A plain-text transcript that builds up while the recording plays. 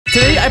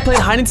I played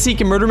hide and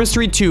seek and murder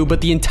mystery 2, but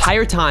the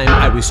entire time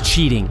I was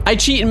cheating. I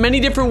cheat in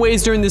many different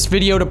ways during this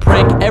video to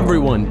prank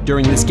everyone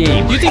during this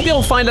game. Do you think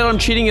they'll find out I'm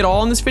cheating at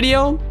all in this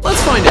video? Let's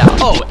find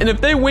out. Oh, and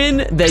if they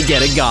win, they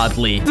get a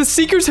godly. The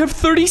seekers have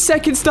 30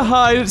 seconds to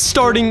hide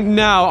starting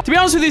now. To be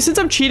honest with you, since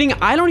I'm cheating,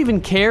 I don't even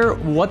care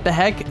what the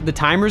heck the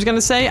timer is gonna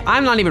say.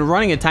 I'm not even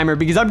running a timer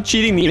because I'm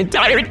cheating the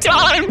entire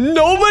time.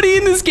 Nobody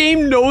in this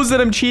game knows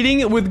that I'm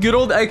cheating with good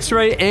old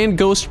X-ray and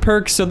ghost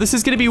perks. So this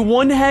is gonna be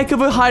one heck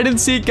of a hide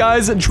and seek,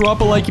 guys.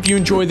 Drop a like if you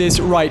enjoy this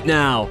right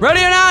now.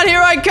 Ready or not,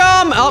 here I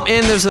come. Oh,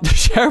 and the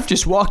sheriff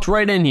just walked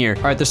right in here.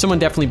 All right, there's someone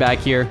definitely back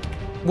here.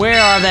 Where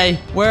are they?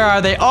 Where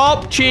are they?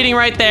 Oh, cheating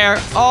right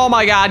there. Oh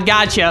my God,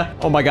 gotcha.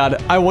 Oh my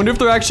God, I wonder if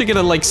they're actually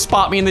gonna like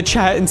spot me in the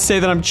chat and say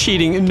that I'm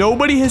cheating.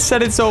 Nobody has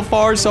said it so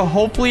far, so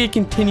hopefully it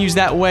continues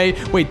that way.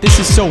 Wait, this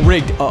is so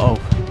rigged. Uh-oh.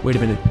 Wait a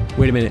minute.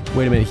 Wait a minute.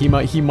 Wait a minute.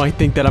 He might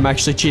think that I'm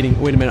actually cheating.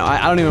 Wait a minute.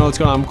 I don't even know what's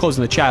going on. I'm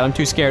closing the chat. I'm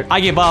too scared. I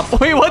give up.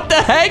 Wait, what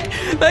the heck?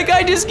 That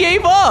guy just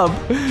gave up.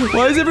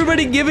 Why is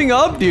everybody giving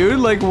up, dude?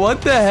 Like,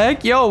 what the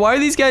heck? Yo, why are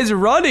these guys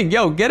running?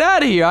 Yo, get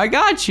out of here. I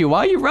got you. Why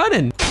are you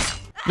running?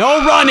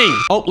 No running.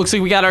 Oh, looks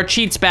like we got our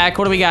cheats back.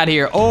 What do we got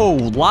here? Oh,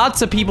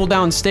 lots of people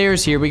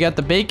downstairs here. We got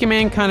the Bacon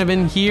Man kind of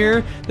in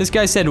here. This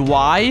guy said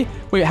why?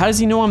 Wait, how does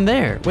he know I'm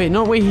there? Wait,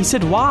 no, wait, he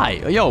said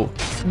why? Yo,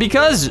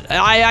 because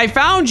I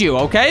found you,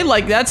 okay?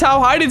 Like, that's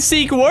how hide and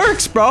seek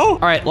works, bro. All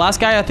right,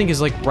 last guy I think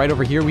is like right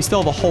over here. We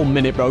still have a whole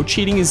minute, bro.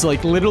 Cheating is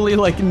like literally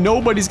like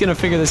nobody's gonna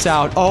figure this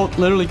out. Oh,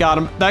 literally got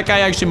him. That guy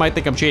actually might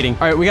think I'm cheating.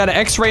 All right, we got an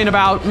X-ray in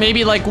about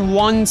maybe like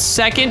 1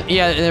 second.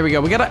 Yeah, there we go.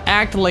 We gotta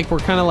act like we're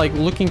kind of like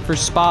looking for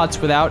spots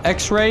without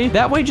X-ray.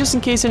 That way, just in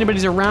case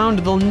anybody's around,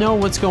 they'll know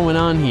what's going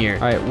on here.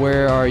 All right,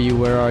 where are you?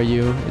 Where are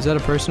you? Is that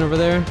a person over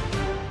there?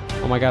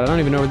 Oh my God, I don't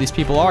even know where these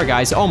people are,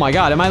 guys. Oh my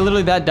God, am I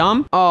literally that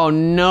dumb? Oh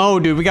no,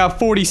 dude, we got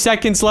 40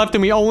 seconds left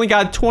and we only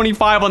got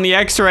 25 on the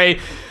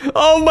X-ray.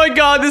 Oh my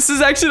God, this is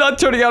actually not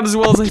turning out as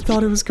well as I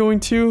thought it was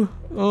going to.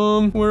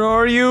 Where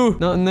are you?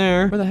 Not in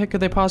there. Where the heck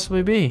could they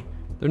possibly be?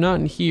 They're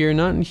not in here,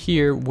 not in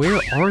here. Where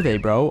are they,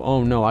 bro?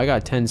 Oh no, I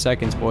got 10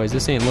 seconds, boys.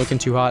 This ain't looking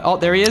too hot. Oh,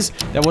 there he is.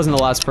 That wasn't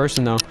the last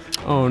person though.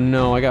 Oh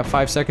no, I got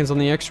 5 seconds on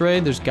the X-ray.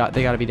 They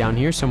gotta be down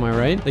here somewhere,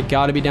 right? They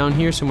gotta be down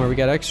here somewhere. We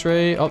got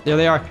X-ray. Oh, there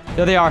they are.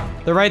 There they are.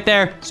 They're right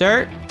there.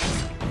 Sir?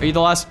 Are you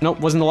the last? Nope,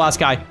 wasn't the last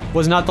guy.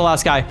 Was not the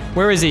last guy.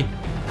 Where is he?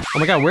 Oh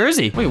my God, where is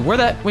he? Wait,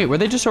 were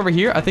they just over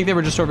here? I think they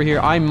were just over here.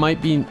 I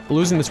might be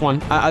losing this one.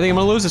 I think I'm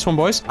gonna lose this one,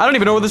 boys. I don't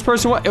even know where this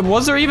person was.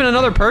 Was there even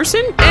another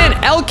person? And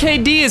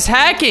LKD is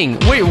hacking.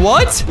 Wait,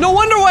 what? No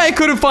wonder why I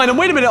couldn't find him.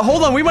 Wait a minute,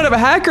 hold on. We might have a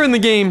hacker in the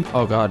game.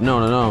 Oh God,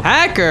 no.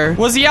 Hacker?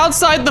 Was he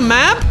outside the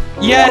map?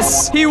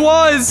 Yes, he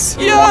was.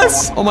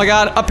 Yes. Oh my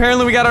God,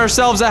 apparently we got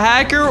ourselves a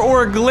hacker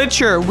or a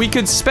glitcher. We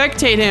could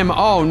spectate him.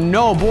 Oh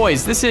no,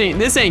 boys, this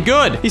ain't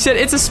good. He said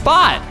it's a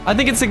spot. I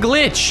think it's a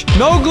glitch.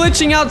 No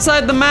glitching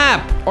outside the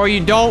map, or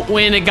you don't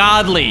win a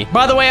godly.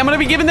 By the way, I'm gonna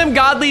be giving them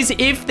godlies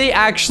if they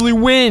actually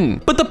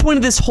win. But the point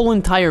of this whole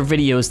entire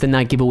video is to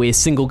not give away a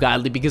single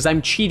godly because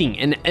I'm cheating,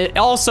 and it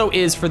also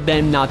is for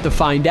them not to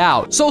find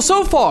out. So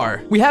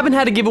far, we haven't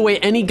had to give away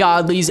any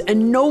godlies,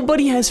 and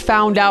nobody has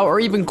found out or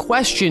even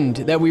questioned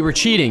that we were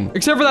cheating,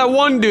 except for that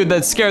one dude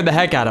that scared the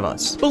heck out of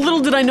us. But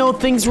little did I know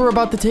things were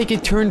about to take a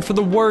turn for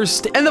the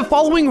worst, and the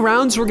following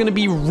rounds were gonna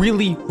be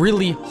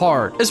really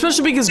hard,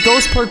 especially because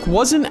Ghost Perk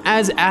wasn't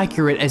as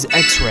accurate as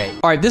X-Ray.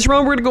 All right, this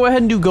round we're gonna go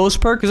ahead and do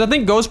Ghost Perk because I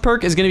think Ghost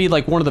Perk is gonna be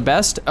like one of the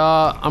best.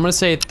 I'm gonna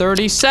say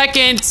 30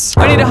 seconds.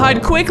 I need to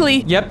hide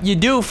quickly. Yep, you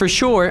do for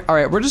sure. All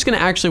right, we're just gonna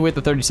actually wait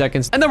the 30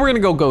 seconds, and then we're gonna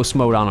go ghost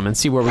mode on him and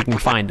see where we can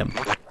find him.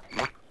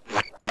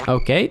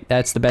 Okay,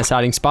 that's the best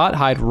hiding spot.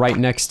 Hide right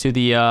next to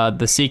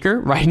the seeker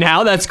right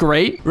now. That's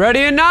great. Ready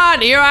or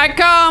not, here I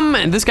come.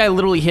 And this guy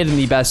literally hid in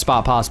the best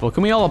spot possible.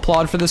 Can we all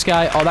applaud for this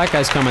guy? Oh, that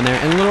guy's coming there.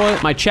 And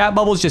literally, my chat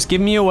bubble's just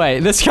giving me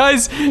away. This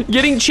guy's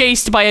getting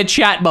chased by a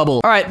chat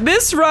bubble. All right,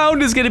 this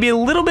round is gonna be a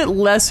little bit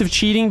less of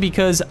cheating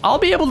because I'll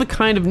be able to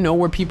kind of know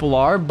where people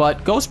are,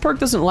 but Ghost Perk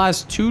doesn't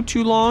last too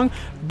long.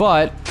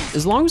 But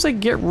as long as I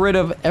get rid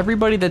of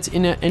everybody that's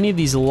in any of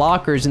these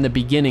lockers in the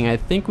beginning, I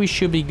think we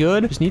should be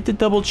good. Just need to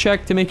double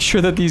check to make sure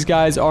that these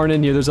guys aren't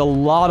in here. There's a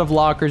lot of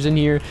lockers in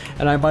here,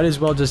 and I might as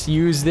well just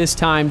use this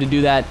time to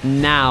do that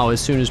now as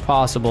soon as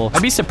possible.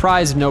 I'd be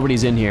surprised if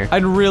nobody's in here.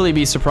 I'd really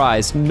be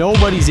surprised.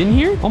 Nobody's in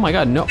here? Oh my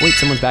God, no. Wait,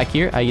 someone's back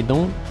here. How you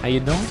doing? How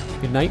you doing?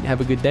 Good night. Have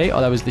a good day. Oh,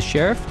 that was the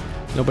sheriff.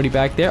 Nobody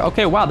back there.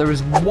 Okay, wow, there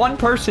was one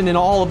person in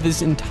all of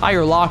this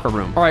entire locker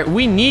room. All right,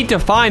 we need to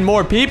find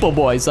more people,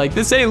 boys. Like,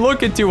 this ain't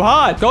looking too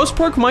hot. Ghost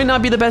Perk might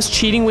not be the best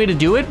cheating way to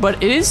do it,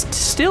 but it is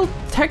still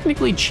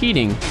technically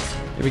cheating.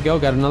 Here we go,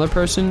 got another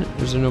person.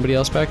 Is there nobody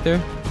else back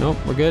there? Nope,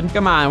 we're good.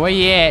 Come on, where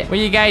you at? Where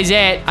you guys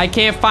at? I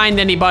can't find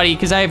anybody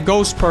because I have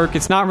Ghost Perk.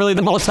 It's not really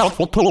the most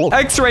helpful tool.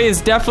 X-Ray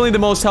is definitely the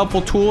most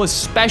helpful tool,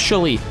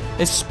 especially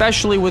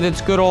with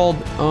its good old,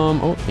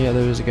 oh, yeah,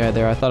 there was a guy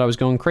there. I thought I was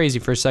going crazy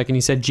for a second.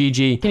 He said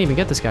GG. Can't even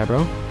get this guy,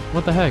 bro.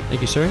 What the heck?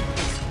 Thank you, sir.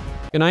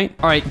 Good night.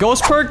 All right,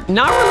 Ghost Perk,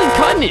 not really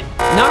cutting it.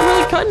 not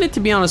really cutting it, to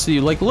be honest with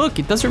you. Like, look,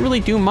 it doesn't really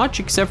do much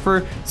except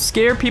for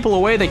scare people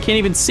away that can't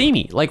even see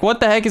me. Like, what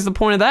the heck is the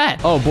point of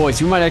that? Oh,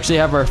 boys, we might actually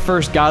have our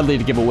first godly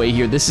to give away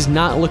here. This is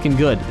not looking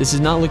good. This is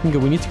not looking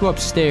good. We need to go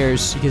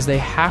upstairs because they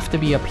have to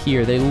be up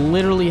here. They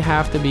literally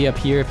have to be up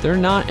here. If they're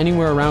not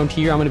anywhere around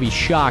here, I'm gonna be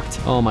shocked.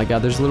 Oh my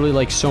God, there's literally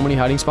like so many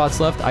hiding spots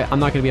left. I'm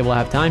not gonna be able to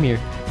have time here.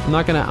 I'm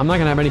not gonna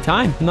have any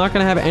time. I'm not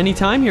gonna have any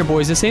time here,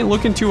 boys. This ain't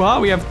looking too hot.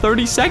 We have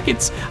 30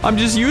 seconds. I'm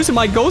just using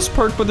my ghost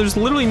perk, but there's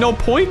literally no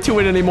point to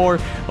it anymore.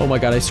 Oh my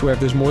God, I swear if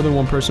there's more than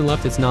one person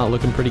left, it's not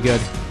looking pretty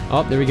good.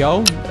 Oh, there we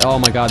go. Oh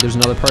my God, there's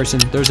another person.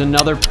 There's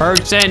another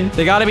person.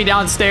 They gotta be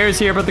downstairs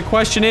here, but the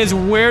question is,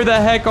 where the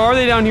heck are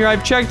they down here?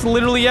 I've checked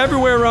literally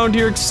everywhere around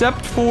here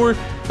except for,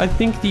 I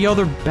think, the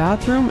other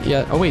bathroom.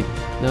 Yeah, oh wait.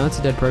 No, that's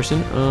a dead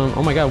person.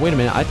 Oh my God, wait a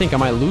minute. I think I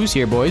might lose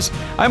here, boys.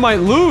 I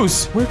might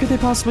lose. Where could they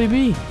possibly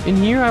be? In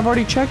here? I've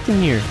already checked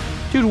in here.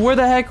 Dude, where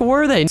the heck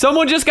were they?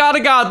 Someone just got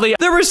a godly.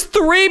 There was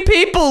 3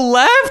 people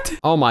left?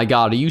 Oh my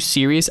God, are you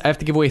serious? I have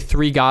to give away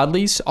 3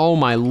 godlies? Oh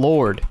my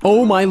Lord.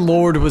 Oh my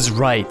Lord was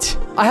right.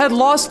 I had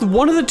lost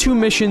one of the 2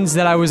 missions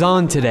that I was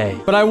on today,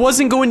 but I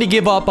wasn't going to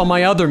give up on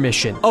my other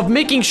mission of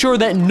making sure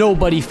that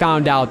nobody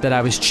found out that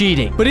I was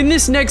cheating. But in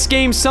this next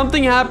game,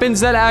 something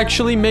happens that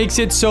actually makes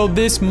it so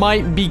this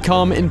might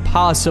become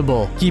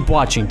impossible. Keep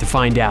watching to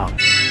find out.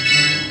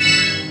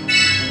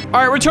 All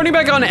right, we're turning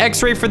back on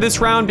X-ray for this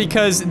round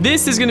because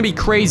this is gonna be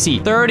crazy.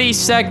 30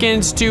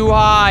 seconds to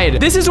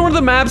hide. This is one of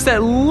the maps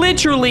that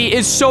literally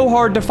is so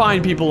hard to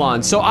find people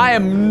on, so I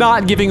am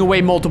not giving away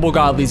multiple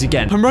godlies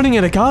again. I'm running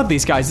out of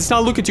godlies, guys. It's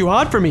not looking too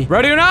hot for me.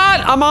 Ready or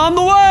not, I'm on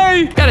the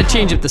way. Gotta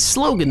change up the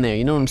slogan there,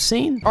 you know what I'm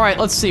saying? All right,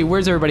 let's see.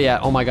 Where's everybody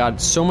at? Oh my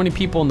God, so many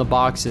people in the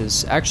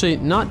boxes. Actually,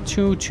 not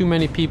too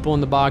many people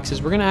in the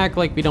boxes. We're gonna act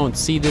like we don't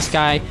see this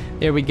guy.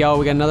 There we go.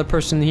 We got another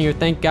person here.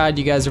 Thank God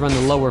you guys are on the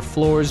lower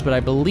floors, but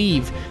I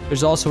believe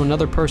there's also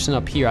another person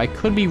up here. I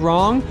could be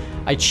wrong.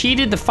 I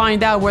cheated to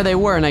find out where they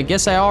were, and I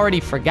guess I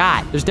already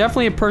forgot. There's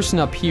definitely a person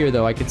up here,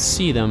 though. I could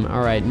see them.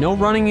 All right, no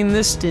running in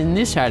this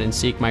hide and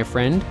seek, my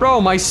friend.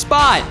 Bro, my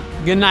spot.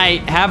 Good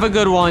night. Have a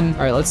good one.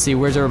 All right, let's see.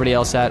 Where's everybody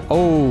else at?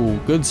 Oh,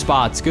 good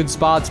spots,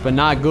 but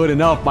not good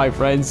enough, my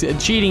friends.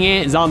 Cheating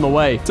is on the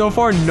way. So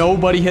far,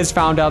 nobody has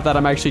found out that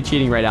I'm actually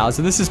cheating right now.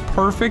 So this is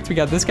perfect. We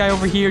got this guy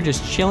over here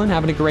just chilling,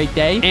 having a great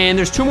day. And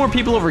there's 2 more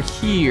people over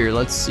here.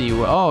 Let's see.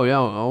 Oh, yeah.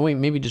 Oh, wait,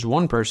 maybe just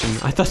 1 person.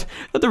 I thought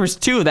there was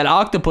 2. That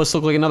octopus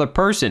looked like another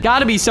person.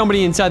 Gotta be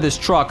somebody inside this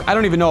truck. I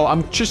don't even know.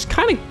 I'm just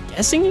kind of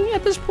guessing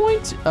at this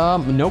point.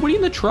 Nobody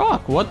in the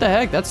truck. What the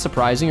heck? That's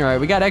surprising. All right,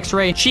 we got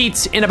X-ray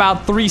cheats in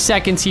about 3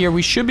 seconds here.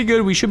 We should be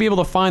good. We should be able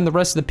to find the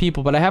rest of the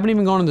people, but I haven't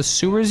even gone in the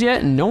sewers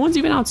yet, and no one's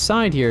even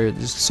outside here.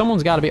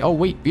 Someone's got to be. Oh,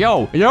 wait.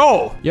 Yo.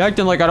 You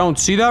acting like I don't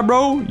see that,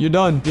 bro? You're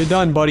done. You're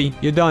done, buddy.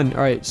 You're done.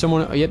 All right,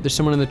 someone. Yep, there's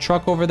someone in the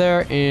truck over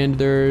there, and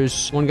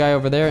there's one guy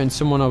over there, and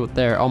someone over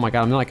there. Oh my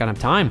God, I'm not gonna have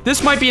time.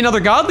 This might be another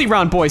godly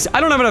round, boys. I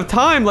don't have enough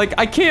time. Like,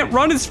 I can't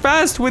run as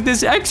fast with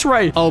this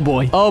X-ray. Oh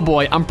boy. Oh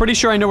boy. I'm pretty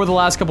sure I know where the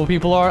last couple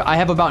people are. I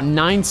have about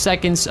 9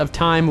 seconds of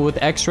time with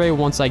X-ray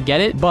once I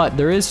get it, but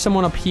there is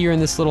someone up here in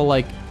this little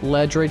like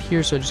ledge right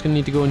here, so I'm just gonna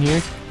need to go in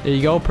here. There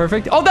you go.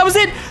 Perfect. Oh, that was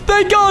it.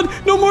 Thank God.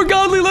 No more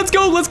godly. Let's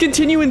go. Let's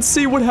continue and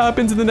see what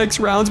happens in the next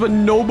rounds, but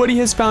nobody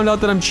has found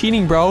out that I'm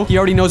cheating, bro. He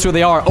already knows where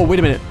they are. Oh, wait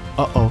a minute.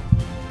 Uh-oh.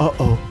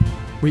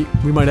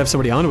 We might have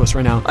somebody onto us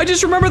right now. I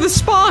just remember the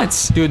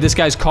spots. Dude, this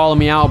guy's calling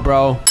me out,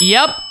 bro.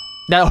 Yep.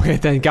 Okay,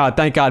 thank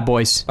God,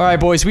 boys. All right,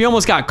 boys, we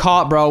almost got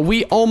caught, bro.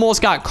 We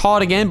almost got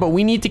caught again, but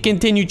we need to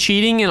continue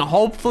cheating, and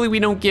hopefully we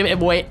don't give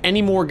away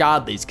any more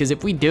godlies, because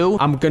if we do,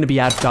 I'm gonna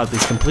be out of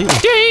godlies completely.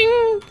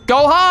 Ding!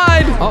 Go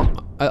hide! Oh,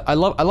 I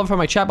love how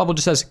my chat bubble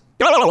just says,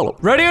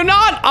 ready or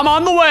not, I'm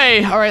on the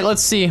way. All right,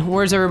 let's see.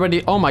 Where's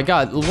everybody? Oh my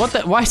God, what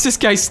the? Why is this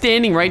guy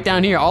standing right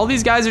down here? All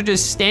these guys are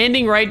just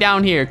standing right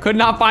down here. Could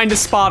not find a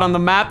spot on the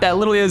map that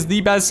literally has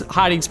the best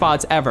hiding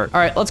spots ever. All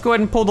right, let's go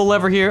ahead and pull the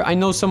lever here. I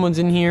know someone's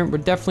in here. We're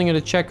definitely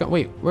gonna check.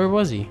 Wait, where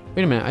was he?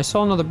 Wait a minute, I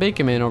saw another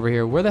bacon man over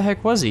here. Where the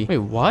heck was he? Wait,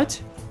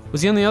 what?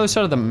 Was he on the other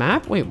side of the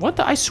map? Wait, what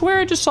the? I swear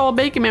I just saw a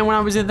bacon man when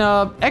I was in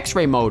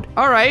X-ray mode.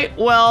 All right,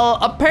 well,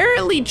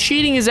 apparently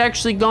cheating has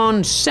actually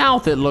gone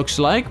south, it looks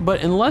like.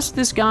 But unless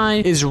this guy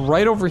is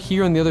right over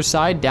here on the other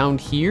side, down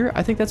here,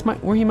 I think that's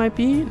where he might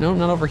be. No,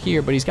 not over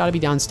here, but he's got to be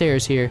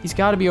downstairs here. He's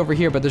got to be over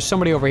here, but there's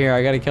somebody over here.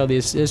 I got to kill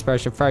this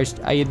person first.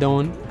 How you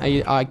doing?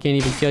 I can't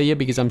even kill you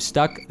because I'm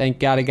stuck. Thank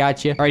God I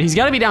got you. All right, he's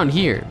got to be down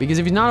here because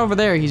if he's not over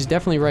there, he's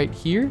definitely right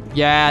here.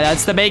 Yeah,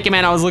 that's the bacon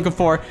man I was looking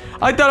for.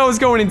 I thought I was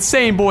going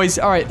insane, boys.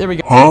 All right, there we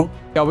go. Huh?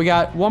 Yeah, we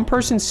got 1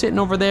 person sitting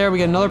over there. We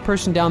got another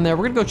person down there.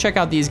 We're gonna go check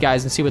out these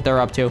guys and see what they're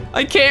up to.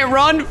 I can't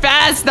run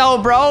fast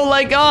though, bro.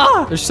 Like,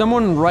 there's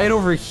someone right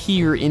over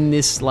here in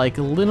this like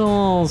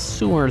little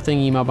sewer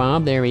thingy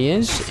bob. There he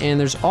is. And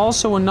there's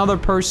also another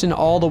person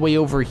all the way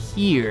over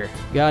here.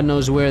 God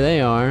knows where they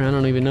are. I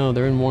don't even know.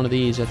 They're in one of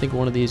these. I think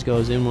one of these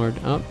goes inward.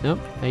 Oh, nope.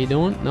 How you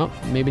doing? Nope,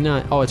 maybe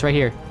not. Oh, it's right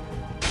here.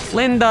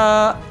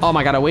 Linda. Oh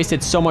my god, I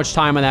wasted so much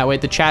time on that.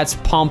 Wait, the chat's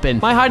pumping.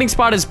 My hiding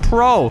spot is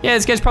pro. Yeah,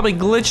 this guy's probably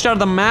glitched out of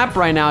the map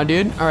right now,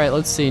 dude. All right,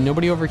 let's see.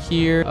 Nobody over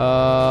here. We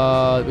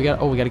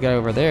gotta get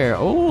over there.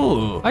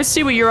 Oh, I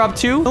see what you're up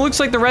to. It looks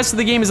like the rest of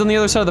the game is on the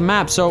other side of the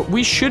map, so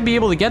we should be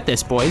able to get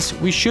this, boys.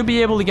 We should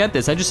be able to get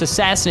this. I just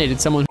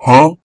assassinated someone.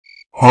 Huh?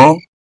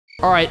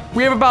 All right,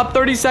 we have about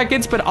 30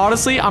 seconds, but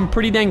honestly, I'm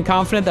pretty dang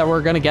confident that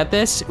we're gonna get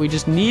this. We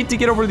just need to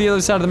get over to the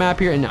other side of the map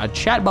here, and a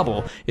chat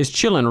bubble is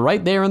chilling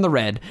right there in the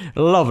red.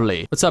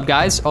 Lovely. What's up,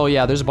 guys? Oh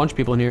yeah, there's a bunch of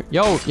people in here.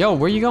 Yo,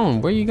 where you going?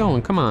 Where you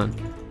going? Come on,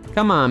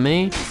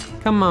 man.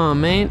 Come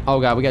on, man.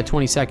 Oh god, we got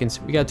 20 seconds.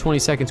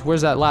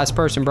 Where's that last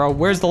person, bro?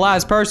 Where's the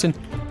last person?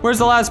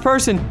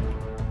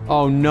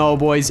 Oh no,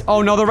 boys.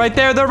 Oh no, they're right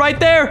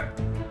there.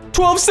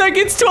 12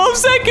 seconds,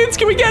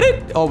 can we get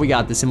it? Oh, we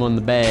got this one in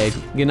the bag.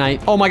 Good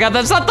night. Oh my god,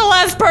 that's not the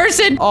last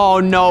person. Oh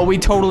no, we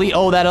totally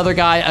owe that other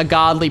guy a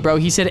godly, bro.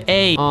 He said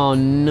A. Oh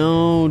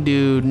no,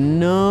 dude,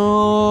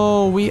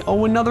 no. We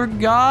owe another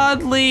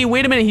godly.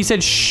 Wait a minute, he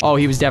said shh. Oh,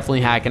 he was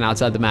definitely hacking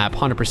outside the map,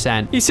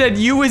 100%. He said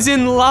you was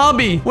in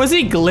lobby. Was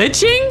he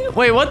glitching?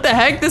 Wait, what the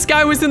heck? This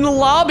guy was in the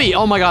lobby.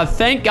 Oh my god,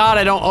 thank god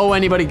I don't owe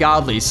anybody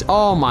godlies.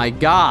 Oh my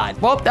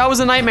god. Well, that was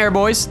a nightmare,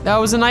 boys. That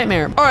was a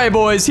nightmare. All right,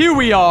 boys, here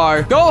we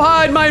are. Go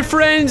hide, my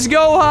friends,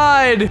 go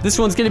hide. This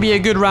one's gonna be a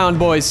good round,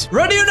 boys.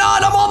 Ready or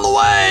not, I'm on the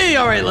way.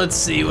 All right, let's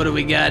see. What do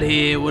we got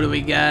here? Where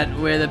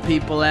are the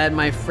people at,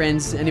 my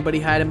friends? Anybody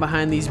hiding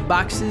behind these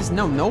boxes?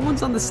 No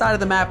one's on the side of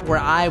the map where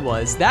I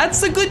was.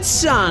 That's a good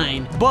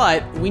sign.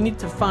 But we need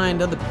to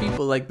find other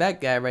people like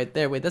that guy right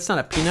there. Wait, that's not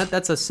a peanut.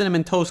 That's a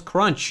cinnamon toast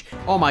crunch.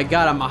 Oh my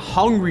god, I'm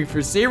hungry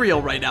for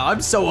cereal right now.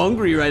 I'm so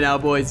hungry right now,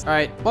 boys. All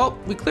right, well,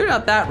 we cleared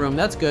out that room.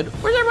 That's good.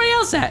 Where's everybody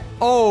else at?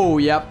 Oh,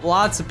 yep,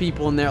 lots of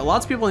people in there.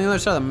 Lots of people on the other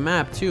side of the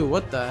map, too.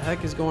 What the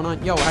heck is going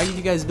on? Yo, how you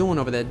guys doing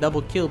over there?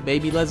 Double kill,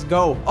 baby. Let's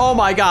go. Oh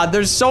my god,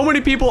 there's so many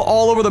people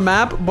all over the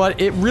map,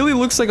 but it really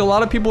looks like a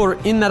lot of people are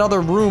in that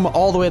other room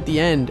all the way at the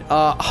end.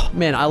 Oh,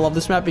 man, I love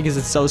this map because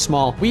it's so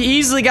small. We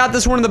easily got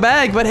this one in the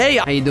bag, but hey,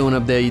 how you doing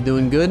up there? You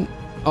doing good?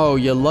 Oh,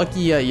 you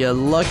lucky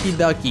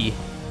ducky.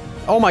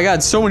 Oh my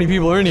god, so many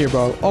people are in here,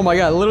 bro. Oh my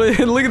god, literally,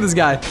 look at this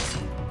guy.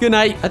 Good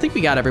night. I think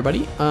we got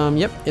everybody.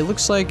 Yep, it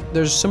looks like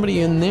there's somebody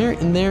in there,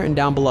 and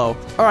down below.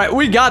 All right,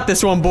 we got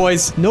this one,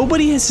 boys.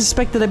 Nobody has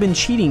suspected I've been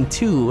cheating,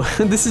 too.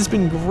 This has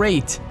been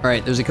great. All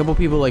right, there's a couple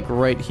people, like,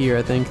 right here,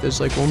 I think. There's,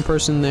 like, one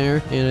person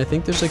there, and I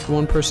think there's, like,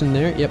 one person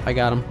there. Yep, I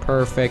got him.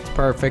 Perfect.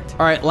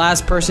 All right,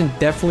 last person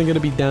definitely gonna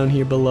be down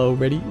here below.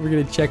 Ready? We're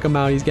gonna check him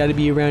out. He's gotta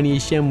be around here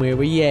somewhere.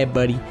 Where you at,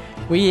 buddy?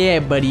 Well, yeah,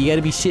 buddy, you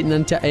gotta be sitting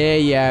on top.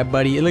 Yeah,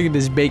 buddy. Look at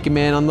this bacon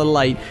man on the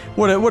light.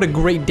 What a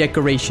great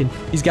decoration.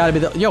 He's gotta be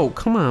the. Yo,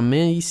 come on,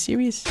 man. Are you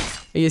serious?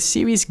 Are you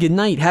serious? Good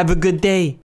night. Have a good day.